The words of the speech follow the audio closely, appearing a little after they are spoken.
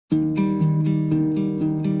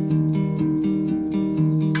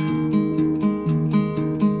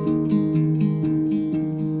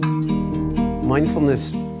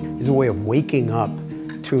Mindfulness is a way of waking up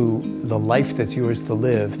to the life that's yours to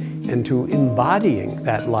live and to embodying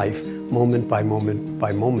that life moment by moment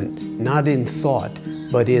by moment, not in thought,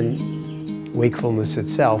 but in wakefulness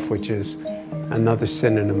itself, which is another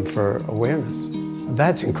synonym for awareness.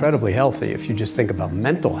 That's incredibly healthy if you just think about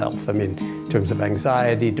mental health. I mean, in terms of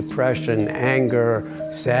anxiety, depression, anger,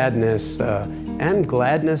 sadness, and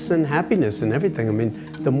gladness and happiness and everything. I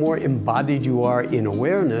mean, the more embodied you are in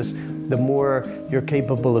awareness, the more you're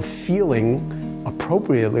capable of feeling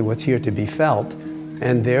appropriately what's here to be felt,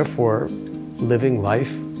 and therefore living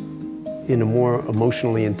life in a more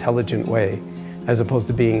emotionally intelligent way, as opposed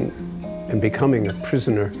to being and becoming a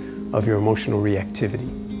prisoner of your emotional reactivity.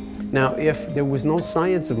 Now, if there was no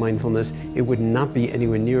science of mindfulness, it would not be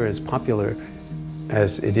anywhere near as popular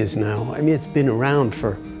as it is now. I mean, it's been around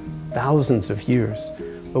for thousands of years,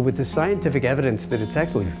 but with the scientific evidence that it's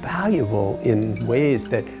actually valuable in ways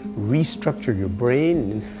that restructure your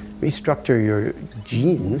brain and restructure your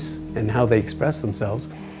genes and how they express themselves,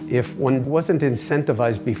 if one wasn't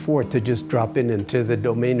incentivized before to just drop into the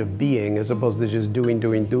domain of being as opposed to just doing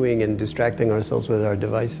and distracting ourselves with our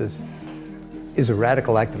devices, is a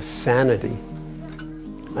radical act of sanity.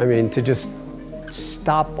 I mean, to just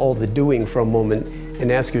stop all the doing for a moment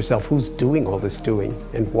and ask yourself, who's doing all this doing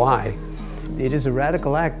and why? It is a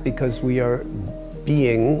radical act because we are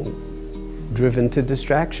being driven to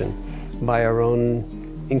distraction by our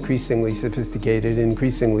own increasingly sophisticated,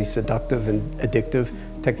 increasingly seductive and addictive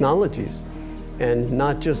technologies. And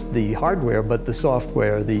not just the hardware, but the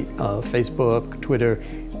software, the Facebook, Twitter,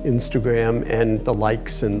 Instagram, and the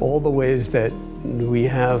likes, and all the ways that we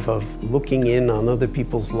have of looking in on other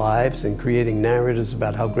people's lives and creating narratives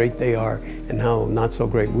about how great they are and how not so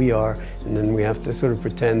great we are, and then we have to sort of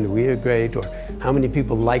pretend we are great, or how many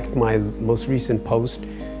people liked my most recent post,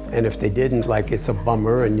 and if they didn't, like, it's a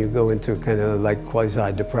bummer, and you go into kind of like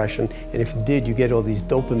quasi-depression, and if you did, you get all these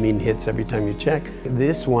dopamine hits every time you check.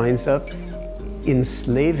 This winds up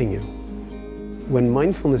enslaving you. When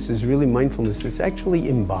mindfulness is really mindfulness, it's actually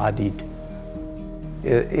embodied.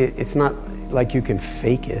 It's not like you can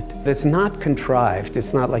fake it. It's not contrived.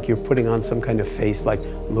 It's not like you're putting on some kind of face like,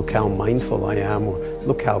 look how mindful I am, or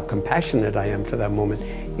look how compassionate I am for that moment.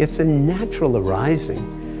 It's a natural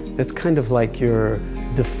arising. That's kind of like your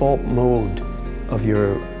default mode of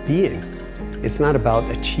your being. It's not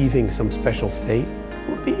about achieving some special state.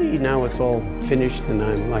 Whoopee, now it's all finished and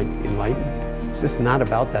I'm like enlightened. It's just not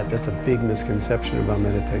about that. That's a big misconception about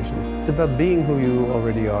meditation. It's about being who you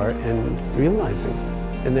already are and realizing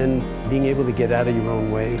it. And then being able to get out of your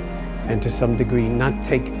own way and to some degree not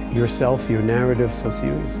take yourself, your narrative so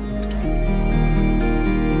seriously.